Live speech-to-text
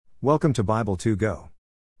Welcome to Bible 2 Go.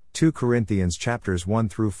 2 Corinthians chapters 1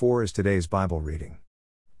 through 4 is today's Bible reading.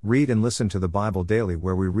 Read and listen to the Bible daily,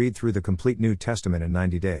 where we read through the complete New Testament in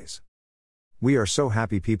 90 days. We are so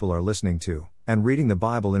happy people are listening to and reading the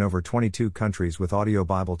Bible in over 22 countries with audio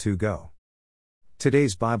Bible 2 Go.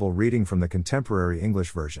 Today's Bible reading from the Contemporary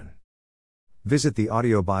English Version. Visit the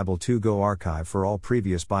audio Bible 2 Go archive for all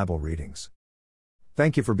previous Bible readings.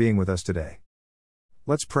 Thank you for being with us today.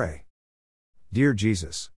 Let's pray. Dear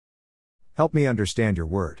Jesus, help me understand your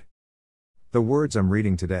word. The words I'm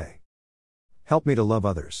reading today. Help me to love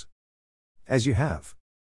others as you have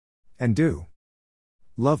and do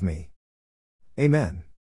love me. Amen.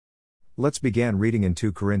 Let's begin reading in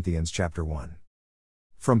 2 Corinthians chapter 1.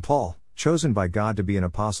 From Paul, chosen by God to be an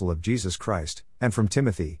apostle of Jesus Christ, and from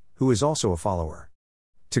Timothy, who is also a follower.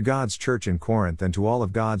 To God's church in Corinth and to all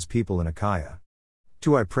of God's people in Achaia.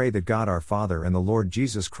 I pray that God our Father and the Lord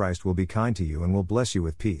Jesus Christ will be kind to you and will bless you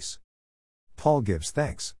with peace. Paul gives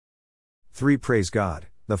thanks. 3. Praise God,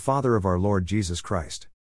 the Father of our Lord Jesus Christ.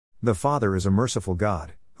 The Father is a merciful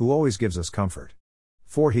God, who always gives us comfort.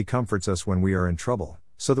 4. He comforts us when we are in trouble,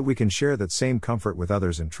 so that we can share that same comfort with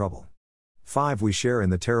others in trouble. 5. We share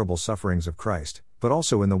in the terrible sufferings of Christ, but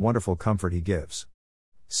also in the wonderful comfort He gives.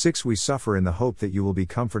 6. We suffer in the hope that you will be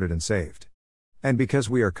comforted and saved. And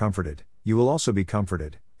because we are comforted, you will also be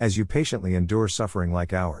comforted, as you patiently endure suffering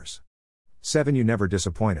like ours. 7. You never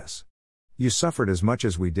disappoint us. You suffered as much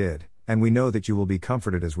as we did, and we know that you will be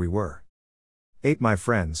comforted as we were. 8. My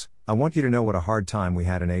friends, I want you to know what a hard time we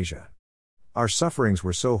had in Asia. Our sufferings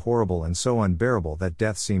were so horrible and so unbearable that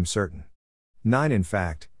death seemed certain. 9. In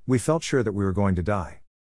fact, we felt sure that we were going to die.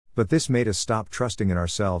 But this made us stop trusting in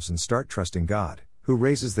ourselves and start trusting God, who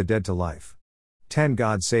raises the dead to life. 10.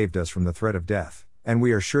 God saved us from the threat of death, and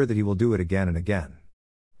we are sure that He will do it again and again.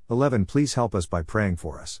 11. Please help us by praying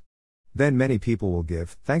for us. Then many people will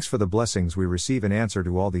give thanks for the blessings we receive in answer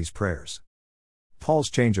to all these prayers. Paul's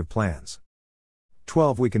change of plans.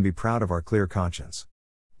 12. We can be proud of our clear conscience.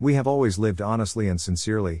 We have always lived honestly and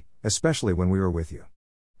sincerely, especially when we were with you.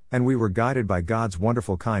 And we were guided by God's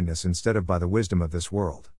wonderful kindness instead of by the wisdom of this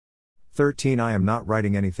world. 13. I am not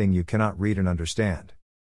writing anything you cannot read and understand.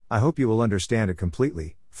 I hope you will understand it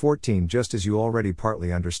completely. 14. Just as you already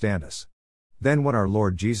partly understand us. Then when our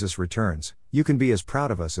Lord Jesus returns, you can be as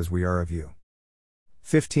proud of us as we are of you.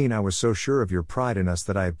 15. I was so sure of your pride in us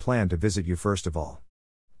that I had planned to visit you first of all.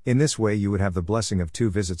 In this way you would have the blessing of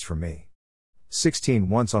 2 visits from me. 16.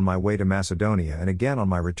 Once on my way to Macedonia and again on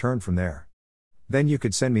my return from there. Then you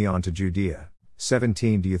could send me on to Judea.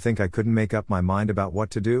 17. Do you think I couldn't make up my mind about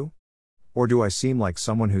what to do? Or do I seem like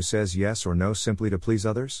someone who says yes or no simply to please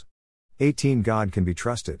others? 18. God can be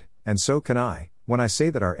trusted, and so can I, when I say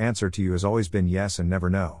that our answer to you has always been yes and never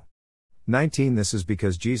no. 19. This is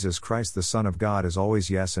because Jesus Christ the Son of God is always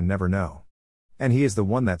yes and never no. And He is the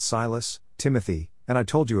one that Silas, Timothy, and I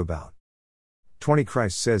told you about. 20.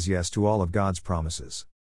 Christ says yes to all of God's promises.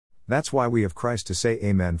 That's why we have Christ to say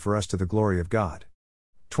amen for us to the glory of God.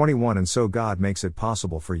 21. And so God makes it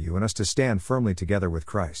possible for you and us to stand firmly together with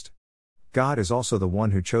Christ. God is also the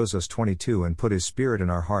one who chose us. 22. And put His Spirit in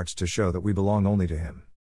our hearts to show that we belong only to Him.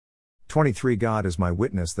 23. God is my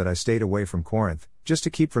witness that I stayed away from Corinth, just to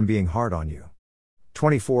keep from being hard on you.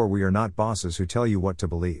 24. We are not bosses who tell you what to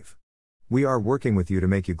believe. We are working with you to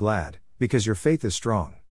make you glad, because your faith is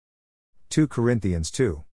strong. 2 Corinthians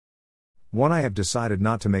 2. 1. I have decided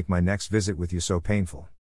not to make my next visit with you so painful.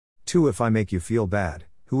 2. If I make you feel bad,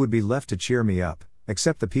 who would be left to cheer me up,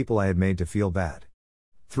 except the people I had made to feel bad?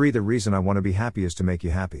 3. The reason I want to be happy is to make you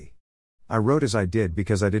happy. I wrote as I did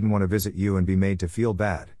because I didn't want to visit you and be made to feel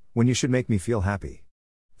bad, when you should make me feel happy.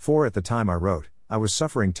 4. At the time I wrote, I was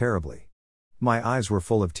suffering terribly. My eyes were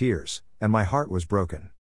full of tears, and my heart was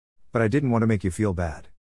broken. But I didn't want to make you feel bad.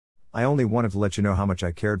 I only wanted to let you know how much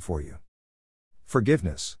I cared for you.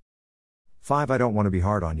 Forgiveness. 5. I don't want to be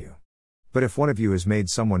hard on you. But if one of you has made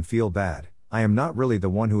someone feel bad, I am not really the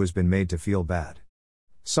one who has been made to feel bad.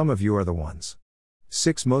 Some of you are the ones.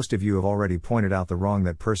 6. Most of you have already pointed out the wrong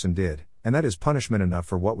that person did, and that is punishment enough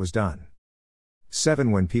for what was done.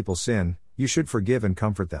 7. When people sin, you should forgive and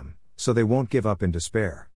comfort them, so they won't give up in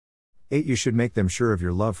despair. 8. You should make them sure of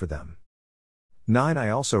your love for them. 9. I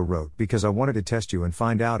also wrote because I wanted to test you and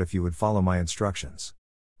find out if you would follow my instructions.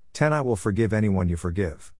 10. I will forgive anyone you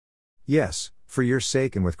forgive. Yes, for your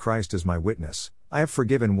sake and with Christ as my witness, I have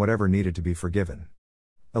forgiven whatever needed to be forgiven.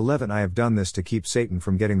 11. I have done this to keep Satan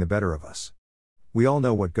from getting the better of us. We all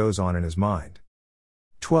know what goes on in his mind.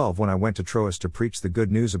 12. When I went to Troas to preach the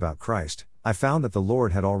good news about Christ, I found that the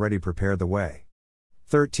Lord had already prepared the way.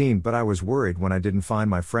 13. But I was worried when I didn't find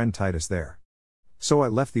my friend Titus there. So I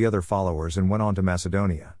left the other followers and went on to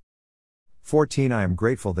Macedonia. 14 I am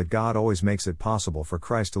grateful that God always makes it possible for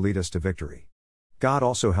Christ to lead us to victory. God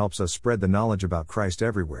also helps us spread the knowledge about Christ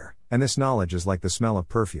everywhere, and this knowledge is like the smell of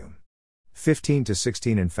perfume. 15 to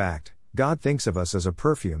 16 In fact, God thinks of us as a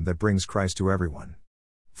perfume that brings Christ to everyone.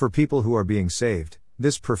 For people who are being saved,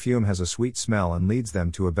 this perfume has a sweet smell and leads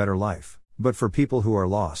them to a better life, but for people who are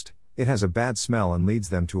lost, it has a bad smell and leads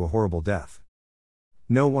them to a horrible death.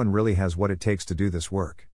 No one really has what it takes to do this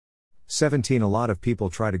work. 17 A lot of people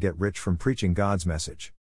try to get rich from preaching God's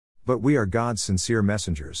message. But we are God's sincere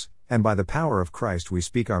messengers, and by the power of Christ we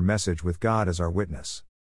speak our message with God as our witness.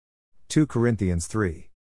 2 Corinthians 3.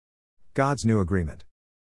 God's new agreement.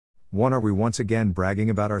 1 Are we once again bragging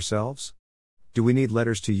about ourselves? Do we need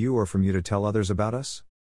letters to you or from you to tell others about us?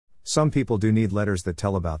 Some people do need letters that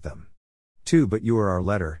tell about them. 2 But you are our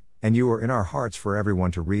letter, and you are in our hearts for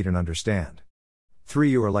everyone to read and understand. 3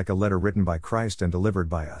 You are like a letter written by Christ and delivered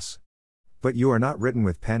by us. But you are not written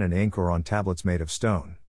with pen and ink or on tablets made of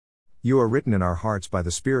stone. You are written in our hearts by the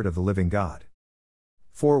Spirit of the living God.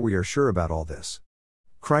 4 We are sure about all this.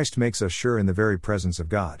 Christ makes us sure in the very presence of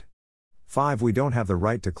God. 5 We don't have the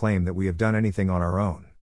right to claim that we have done anything on our own.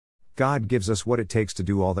 God gives us what it takes to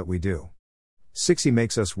do all that we do. 6 He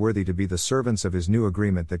makes us worthy to be the servants of His new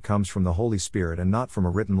agreement that comes from the Holy Spirit and not from a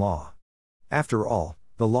written law. After all,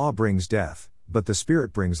 the law brings death, but the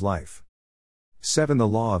Spirit brings life. 7 The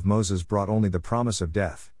law of Moses brought only the promise of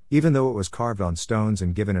death, even though it was carved on stones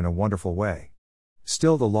and given in a wonderful way.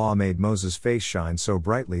 Still the law made Moses' face shine so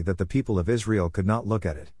brightly that the people of Israel could not look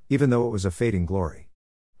at it, even though it was a fading glory.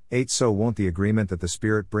 8 So won't the agreement that the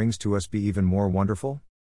Spirit brings to us be even more wonderful?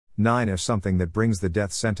 9 If something that brings the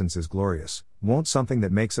death sentence is glorious, won't something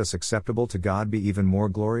that makes us acceptable to God be even more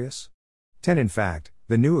glorious? 10 In fact,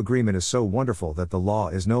 the new agreement is so wonderful that the law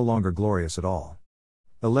is no longer glorious at all.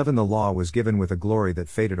 11 The law was given with a glory that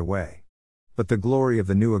faded away. But the glory of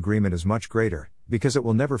the new agreement is much greater, because it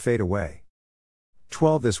will never fade away.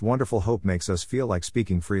 12 This wonderful hope makes us feel like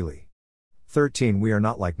speaking freely. 13 We are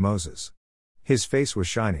not like Moses. His face was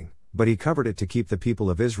shining, but he covered it to keep the people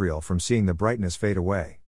of Israel from seeing the brightness fade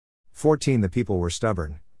away. 14 The people were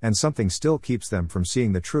stubborn, and something still keeps them from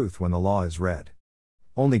seeing the truth when the law is read.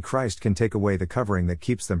 Only Christ can take away the covering that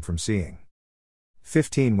keeps them from seeing.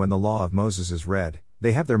 15 When the law of Moses is read,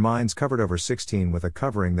 they have their minds covered over. 16 With a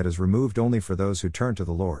covering that is removed only for those who turn to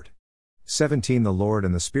the Lord. 17 The Lord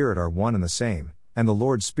and the Spirit are one and the same, and the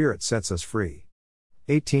Lord's Spirit sets us free.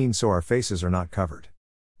 18 So our faces are not covered.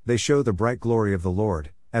 They show the bright glory of the Lord,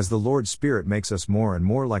 as the Lord's Spirit makes us more and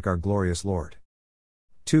more like our glorious Lord.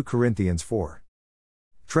 2 Corinthians 4.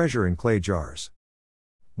 Treasure in clay jars.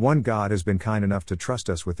 1 God has been kind enough to trust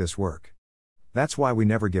us with this work. That's why we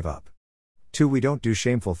never give up. 2 We don't do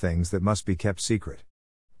shameful things that must be kept secret.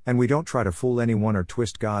 And we don't try to fool anyone or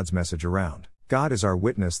twist God's message around. God is our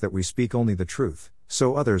witness that we speak only the truth,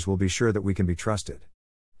 so others will be sure that we can be trusted.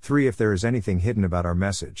 3 If there is anything hidden about our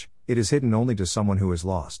message, it is hidden only to someone who is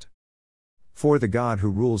lost. 4 The God who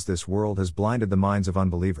rules this world has blinded the minds of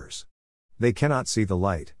unbelievers. They cannot see the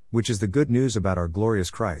light, which is the good news about our glorious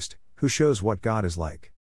Christ, who shows what God is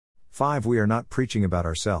like. 5 We are not preaching about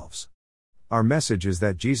ourselves. Our message is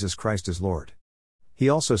that Jesus Christ is Lord. He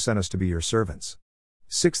also sent us to be your servants.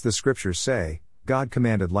 6 The scriptures say, God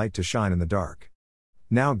commanded light to shine in the dark.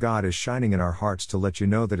 Now God is shining in our hearts to let you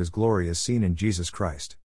know that His glory is seen in Jesus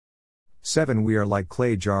Christ. 7 We are like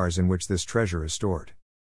clay jars in which this treasure is stored.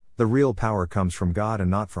 The real power comes from God and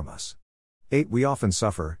not from us. 8 We often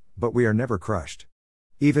suffer, but we are never crushed.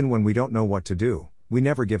 Even when we don't know what to do, we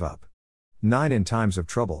never give up. 9 In times of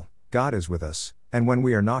trouble, God is with us, and when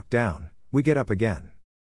we are knocked down, we get up again.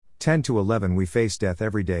 10 to 11 We face death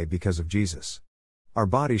every day because of Jesus. Our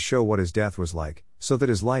bodies show what His death was like, so that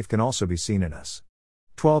His life can also be seen in us.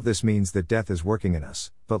 12 This means that death is working in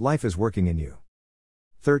us, but life is working in you.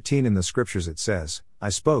 13 In the scriptures it says, I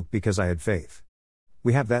spoke because I had faith.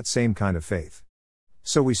 We have that same kind of faith.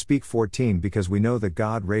 So we speak. 14 Because we know that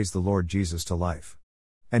God raised the Lord Jesus to life.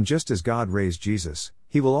 And just as God raised Jesus,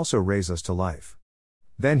 He will also raise us to life.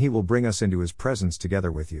 Then He will bring us into His presence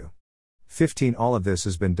together with you. 15 All of this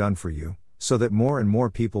has been done for you, so that more and more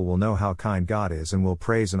people will know how kind God is and will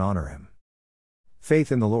praise and honor Him.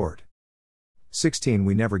 Faith in the Lord. 16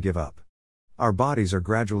 We never give up. Our bodies are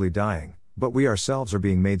gradually dying, but we ourselves are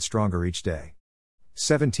being made stronger each day.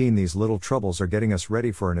 17 These little troubles are getting us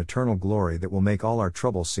ready for an eternal glory that will make all our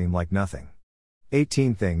troubles seem like nothing.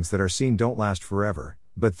 18 Things that are seen don't last forever,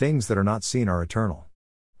 but things that are not seen are eternal.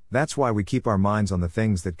 That's why we keep our minds on the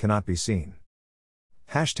things that cannot be seen.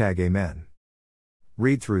 #Amen.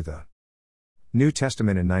 Read through the New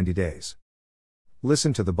Testament in 90 days.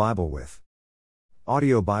 Listen to the Bible with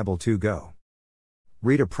Audio Bible 2 Go.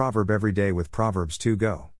 Read a proverb every day with Proverbs 2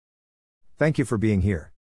 Go. Thank you for being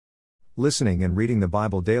here. Listening and reading the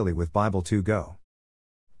Bible daily with Bible 2 Go.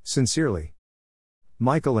 Sincerely,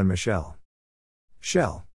 Michael and Michelle.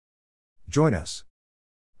 Shell. Join us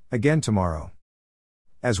again tomorrow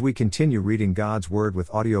as we continue reading God's Word with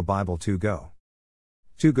Audio Bible 2 Go.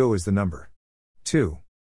 2 Go is the number 2.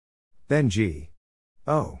 Then G.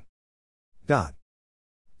 O. Dot.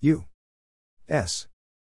 U. S.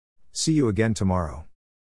 See you again tomorrow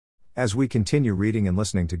as we continue reading and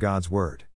listening to God's Word.